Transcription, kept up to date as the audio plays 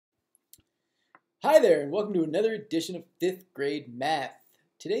Hi there, and welcome to another edition of 5th grade math.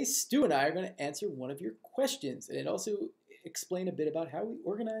 Today, Stu and I are going to answer one of your questions and also explain a bit about how we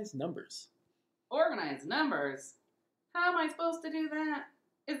organize numbers. Organize numbers? How am I supposed to do that?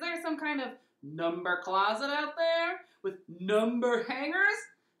 Is there some kind of number closet out there with number hangers?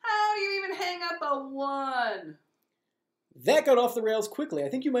 How do you even hang up a 1? That got off the rails quickly. I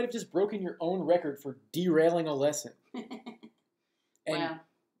think you might have just broken your own record for derailing a lesson. Well,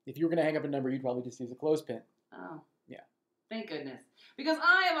 if you were going to hang up a number, you'd probably just use a clothespin. Oh. Yeah. Thank goodness. Because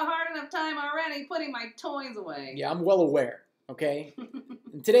I have a hard enough time already putting my toys away. Yeah, I'm well aware, okay?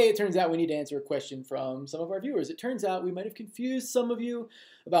 And today, it turns out we need to answer a question from some of our viewers. It turns out we might have confused some of you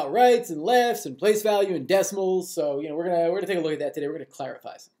about rights and lefts and place value and decimals. So, we're gonna take a look at that today. We're gonna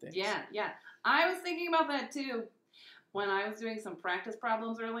clarify some things. Yeah. I was thinking about that too. When I was doing some practice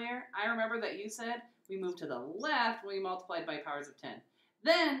problems earlier, I remember that you said we moved to the left when we multiplied by powers of 10.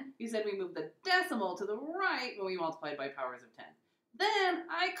 Then you said we moved the decimal to the right when we multiplied by powers of 10. Then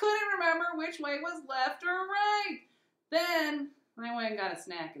I couldn't remember which way was left or right. Then I went and got a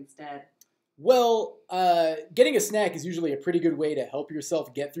snack instead. Well, getting a snack is usually a pretty good way to help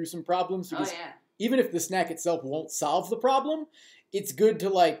yourself get through some problems. Because even if the snack itself won't solve the problem, it's good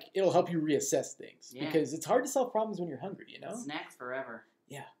to, it'll help you reassess things. Yeah. Because it's hard to solve problems when you're hungry, Snacks forever.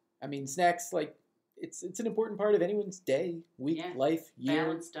 Yeah. I mean, snacks, it's an important part of anyone's day, week, life, year.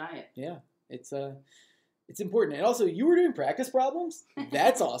 Balanced diet. Yeah. It's important. And also, you were doing practice problems.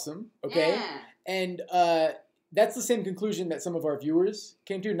 That's awesome. Okay. Yeah. And that's the same conclusion that some of our viewers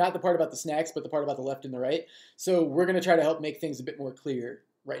came to. Not the part about the snacks, but the part about the left and the right. So we're going to try to help make things a bit more clear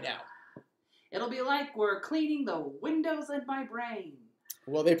right now. It'll be like we're cleaning the windows in my brain.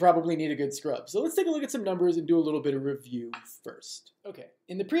 Well, they probably need a good scrub. So let's take a look at some numbers and do a little bit of review first. Okay,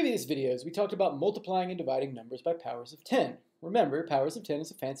 in the previous videos, we talked about multiplying and dividing numbers by powers of 10. Remember, powers of 10 is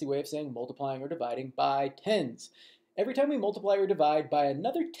a fancy way of saying multiplying or dividing by tens. Every time we multiply or divide by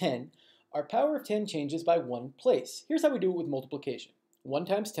another 10, our power of 10 changes by one place. Here's how we do it with multiplication. 1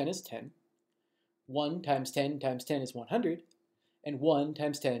 times 10 is 10. 1 times 10 times 10 is 100. And 1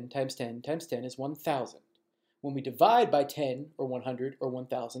 times 10 times 10 times 10 is 1,000. When we divide by 10 or 100 or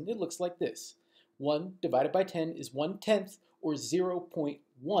 1,000, it looks like this. 1 divided by 10 is 1/10 or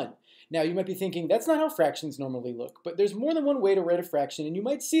 0.1. Now you might be thinking, that's not how fractions normally look, but there's more than one way to write a fraction, and you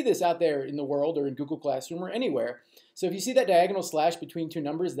might see this out there in the world or in Google Classroom or anywhere. So if you see that diagonal slash between two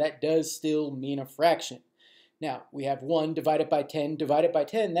numbers, that does still mean a fraction. Now, we have 1 divided by 10 divided by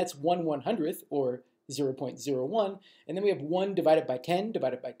 10, that's 1/100th or 0.01, and then we have 1 divided by 10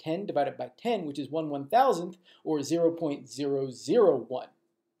 divided by 10 divided by 10, which is 1/1000th, or 0.001.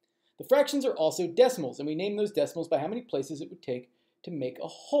 The fractions are also decimals, and we name those decimals by how many places it would take to make a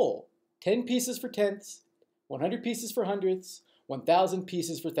whole. 10 pieces for tenths, 100 pieces for hundredths, 1,000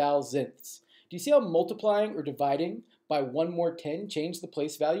 pieces for thousandths. Do you see how multiplying or dividing by one more 10 changed the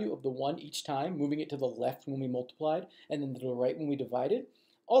place value of the 1 each time, moving it to the left when we multiplied, and then to the right when we divided?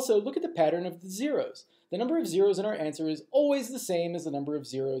 Also, look at the pattern of the zeros. The number of zeros in our answer is always the same as the number of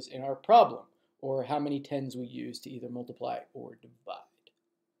zeros in our problem, or how many tens we use to either multiply or divide.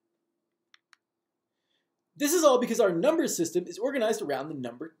 This is all because our number system is organized around the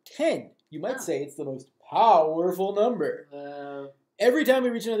number 10. You might say it's the most powerful number. Every time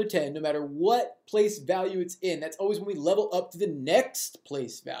we reach another 10, no matter what place value it's in, that's always when we level up to the next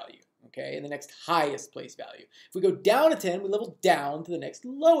place value. Okay, and the next highest place value. If we go down to 10, we level down to the next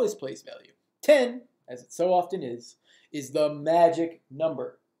lowest place value. 10, as it so often is the magic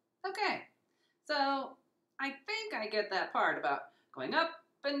number. Okay, so I think I get that part about going up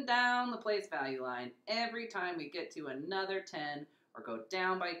and down the place value line every time we get to another 10 or go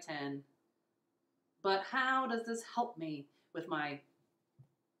down by 10. But how does this help me with my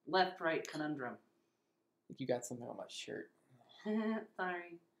left-right conundrum? I think you got something on my shirt.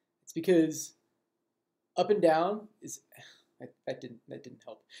 Sorry. It's because up and down is, that didn't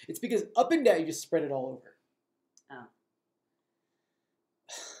help. It's because up and down, you just spread it all over. Oh.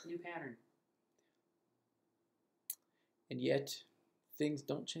 New pattern. And yet, things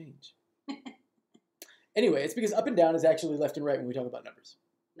don't change. Anyway, it's because up and down is actually left and right when we talk about numbers.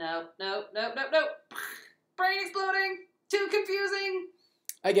 No. Brain exploding. Too confusing.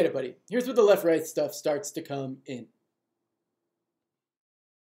 I get it, buddy. Here's where the left-right stuff starts to come in.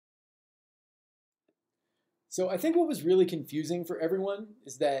 So I think what was really confusing for everyone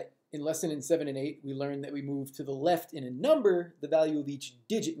is that in lesson 7 and 8, we learned that we move to the left in a number, the value of each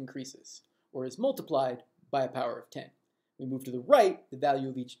digit increases, or is multiplied by a power of 10. We move to the right, the value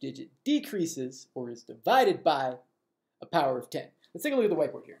of each digit decreases, or is divided by a power of 10. Let's take a look at the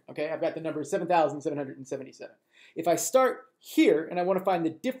whiteboard here. Okay, I've got the number 7,777. if I start here and I want to find the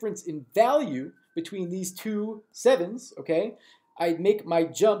difference in value between these two 7s, okay, I make my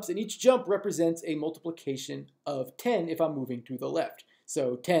jumps, and each jump represents a multiplication of 10 if I'm moving to the left.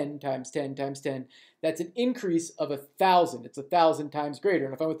 So 10 times 10 times 10, that's an increase of 1,000. It's 1,000 times greater.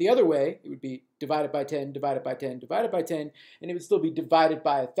 And if I went the other way, it would be divided by 10, divided by 10, divided by 10, and it would still be divided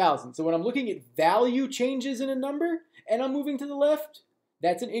by 1,000. So when I'm looking at value changes in a number and I'm moving to the left,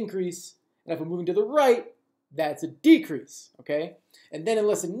 that's an increase. And if I'm moving to the right, that's a decrease, okay? And then in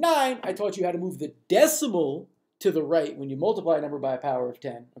lesson 9, I taught you how to move the decimal to the right when you multiply a number by a power of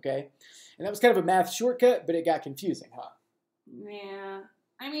 10, okay? And that was kind of a math shortcut, but it got confusing, huh? Yeah,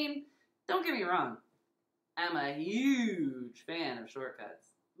 I mean, don't get me wrong. I'm a huge fan of shortcuts,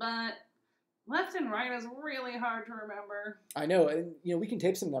 but left and right is really hard to remember. I know, and we can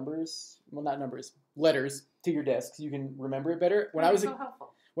tape some numbers, well, not numbers, letters to your desk so you can remember it better. When I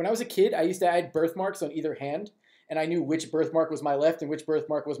was a kid, I used to add birthmarks on either hand, and I knew which birthmark was my left and which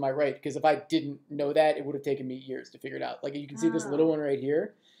birthmark was my right, because if I didn't know that, it would have taken me years to figure it out. Like you can see this little one right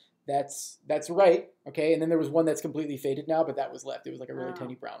here. That's right, okay? And then there was one that's completely faded now, but that was left. It was like a really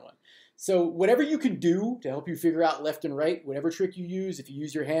tiny brown one. So whatever you can do to help you figure out left and right, whatever trick you use, if you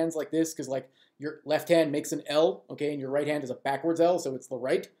use your hands like this, because like your left hand makes an L, okay, and your right hand is a backwards L, so it's the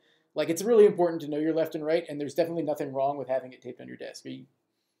right. Like it's really important to know your left and right, and there's definitely nothing wrong with having it taped on your desk. Are you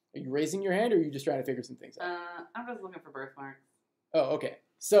raising your hand, or are you just trying to figure some things out? I'm just looking for birthmarks. Oh, okay.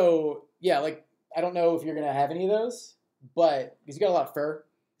 So yeah, like I don't know if you're gonna have any of those, but because you got a lot of fur.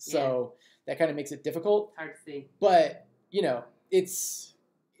 So that kind of makes it difficult. Hard to see. But, it's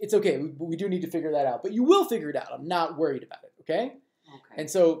okay. We do need to figure that out. But you will figure it out. I'm not worried about it, okay? Okay. And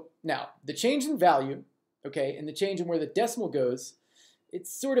so now, the change in value, okay, and the change in where the decimal goes, it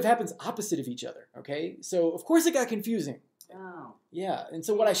sort of happens opposite of each other, okay? So, of course, it got confusing. Oh. Yeah. And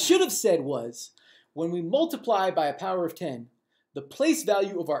so what I should have said was, when we multiply by a power of 10, the place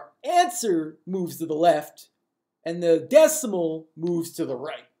value of our answer moves to the left, and the decimal moves to the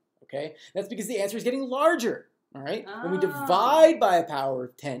right. Okay, that's because the answer is getting larger, all right? When we divide by a power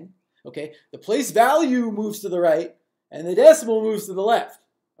of 10, okay, the place value moves to the right and the decimal moves to the left,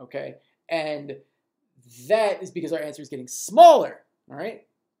 okay? And that is because our answer is getting smaller, all right?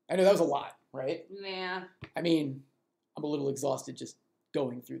 I know that was a lot, right? Yeah. I mean, I'm a little exhausted just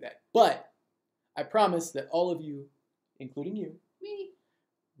going through that. But I promise that all of you, including you, me,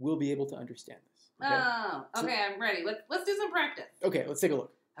 will be able to understand this. Okay? Oh, okay, I'm ready. Let's do some practice. Okay, let's take a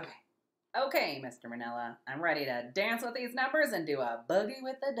look. Okay, Mr. Manila, I'm ready to dance with these numbers and do a boogie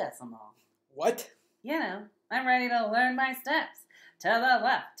with the decimal. What? I'm ready to learn my steps. To the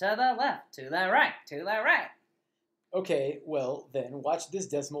left, to the left, to the right, to the right. Okay, well then, watch this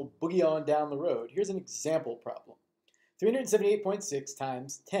decimal boogie on down the road. Here's an example problem. 378.6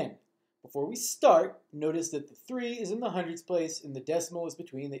 times 10. Before we start, notice that the 3 is in the hundreds place and the decimal is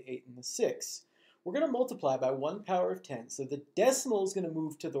between the 8 and the 6. We're going to multiply by 1 power of 10, so the decimal is going to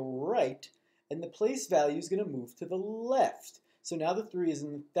move to the right, and the place value is going to move to the left. So now the 3 is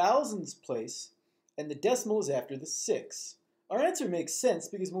in the thousands place, and the decimal is after the 6. Our answer makes sense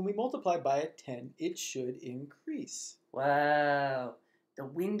because when we multiply by a 10, it should increase. Whoa, the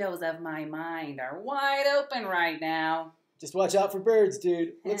windows of my mind are wide open right now. Just watch out for birds,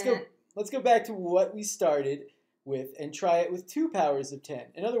 dude. Let's go back to what we started with and try it with 2 powers of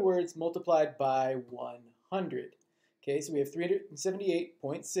 10. In other words, multiplied by 100. Okay, so we have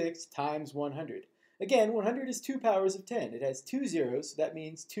 378.6 times 100. Again, 100 is 2 powers of 10. It has 2 zeros, so that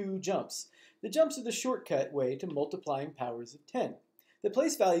means 2 jumps. The jumps are the shortcut way to multiplying powers of 10. The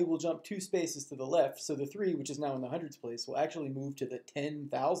place value will jump 2 spaces to the left, so the 3, which is now in the hundreds place, will actually move to the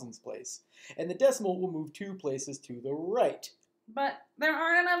 10,000s place. And the decimal will move 2 places to the right. But there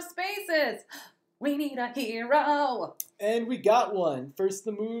aren't enough spaces! We need a hero! And we got one. First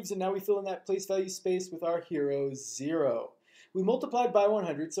the moves, and now we fill in that place value space with our hero, 0. We multiplied by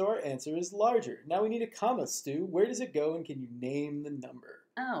 100, so our answer is larger. Now we need a comma, Stu. Where does it go, and can you name the number?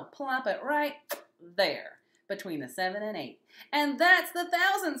 Oh, plop it right there, between the 7 and 8. And that's the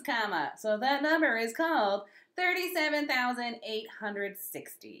thousands comma, so that number is called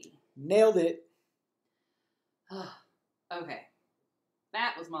 37,860. Nailed it. Okay,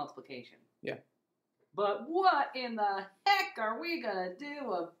 that was multiplication. Yeah. But what in the heck are we gonna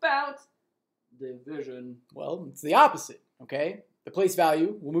do about division? Well, it's the opposite, okay? The place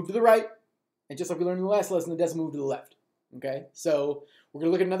value will move to the right, and just like we learned in the last lesson, the decimal move to the left, okay? So we're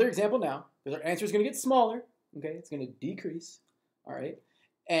gonna look at another example now, because our answer is gonna get smaller, okay? It's gonna decrease, all right?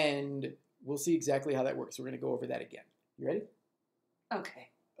 And we'll see exactly how that works. We're gonna go over that again. You ready?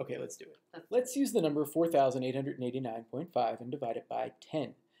 Okay. Okay, let's do it. Let's use the number 4,889.5 and divide it by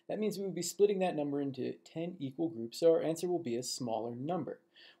 10. That means we would be splitting that number into 10 equal groups, so our answer will be a smaller number.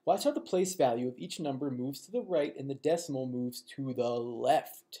 Watch how the place value of each number moves to the right and the decimal moves to the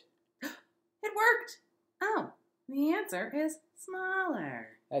left. It worked! Oh, the answer is smaller.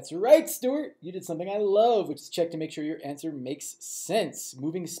 That's right, Stuart. You did something I love, which is check to make sure your answer makes sense.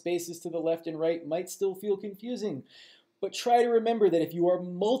 Moving spaces to the left and right might still feel confusing, but try to remember that if you are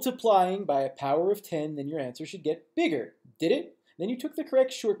multiplying by a power of 10, then your answer should get bigger. Did it? Then you took the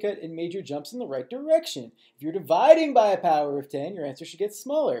correct shortcut and made your jumps in the right direction. If you're dividing by a power of 10, your answer should get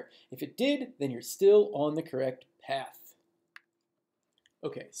smaller. If it did, then you're still on the correct path.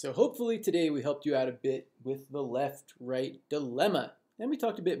 Okay, so hopefully today we helped you out a bit with the left-right dilemma. And we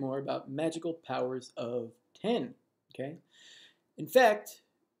talked a bit more about magical powers of 10, okay? In fact,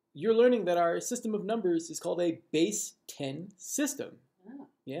 you're learning that our system of numbers is called a base 10 system. Oh.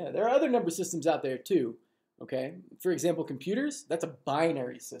 Yeah, there are other number systems out there too, okay? For example, computers, that's a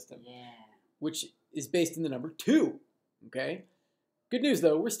binary system, which is based in the number 2, okay? Good news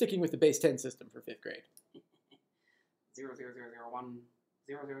though, we're sticking with the base 10 system for 5th grade. 0, 0, 0, 0, 1,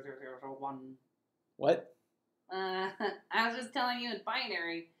 0, 0, 0, 0, 0, 1. What? I was just telling you in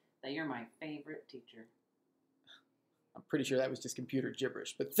binary that you're my favorite teacher. I'm pretty sure that was just computer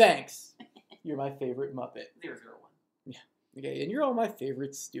gibberish, but thanks. You're my favorite Muppet. 0, 0, 1. Yeah. Okay, and you're all my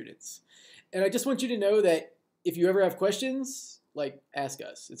favorite students. And I just want you to know that if you ever have questions, like, ask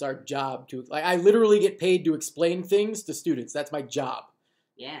us. It's our job to, like, I literally get paid to explain things to students. That's my job.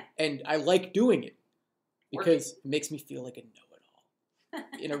 Yeah. And I like doing it because it makes me feel like a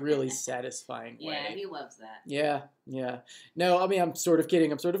know-it-all in a really satisfying way. Yeah, he loves that. Yeah, yeah. No, I mean, I'm sort of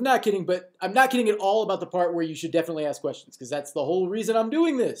kidding. I'm sort of not kidding, but I'm not kidding at all about the part where you should definitely ask questions, because that's the whole reason I'm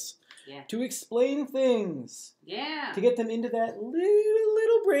doing this. Yeah. To explain things. Yeah. To get them into that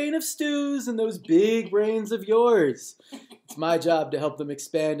little brain of Stu's and those big brains of yours. It's my job to help them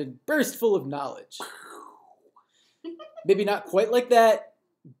expand and burst full of knowledge. Maybe not quite like that,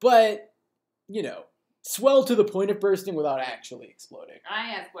 but, you know, swell to the point of bursting without actually exploding.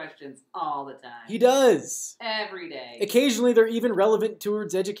 I ask questions all the time. He does. Every day. Occasionally they're even relevant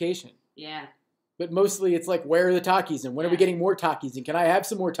towards education. Yeah. But mostly it's like, where are the Takis? And when are we getting more Takis? And can I have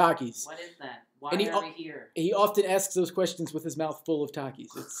some more Takis? What is that? Why And are we here? He often asks those questions with his mouth full of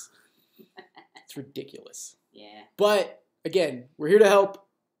Takis. It's ridiculous. Yeah. But, again, we're here to help.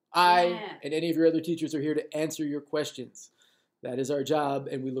 I Yeah. and any of your other teachers are here to answer your questions. That is our job,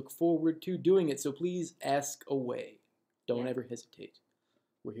 and we look forward to doing it. So please ask away. Don't ever hesitate.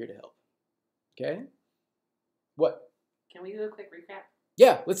 We're here to help. Okay? What? Can we do a quick recap?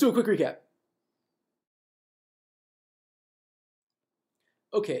 Yeah, let's do a quick recap.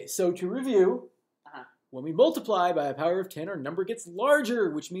 Okay, so to review, when we multiply by a power of 10, our number gets larger,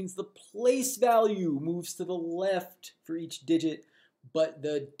 which means the place value moves to the left for each digit, but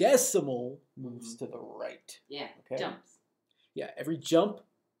the decimal moves to the right. Yeah, okay? Jumps. Yeah, every jump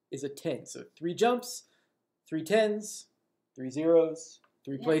is a 10. So 3 jumps, 3 10s, 3 zeros,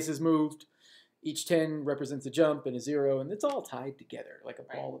 3 places moved. Each 10 represents a jump and a 0, and it's all tied together like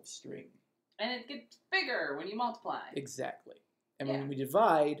a ball of string. And it gets bigger when you multiply. Exactly. And when we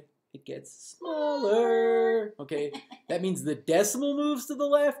divide, it gets smaller. Okay, that means the decimal moves to the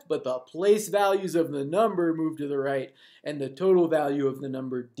left, but the place values of the number move to the right, and the total value of the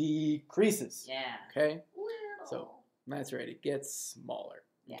number decreases. Yeah. Okay? So that's right, it gets smaller.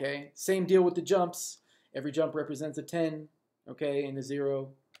 Okay? Same deal with the jumps. Every jump represents a 10, okay, and a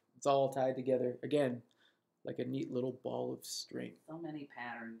 0. It's all tied together. Again, like a neat little ball of string. So many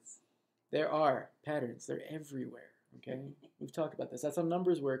patterns. There are patterns. They're everywhere. Okay? We've talked about this. That's how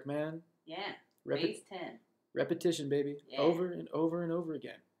numbers work, man. Yeah. Base 10. Repetition, baby. Yeah. Over and over and over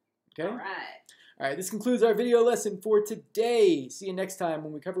again. Okay? All right. All right, this concludes our video lesson for today. See you next time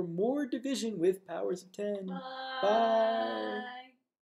when we cover more division with powers of 10. Bye. Bye.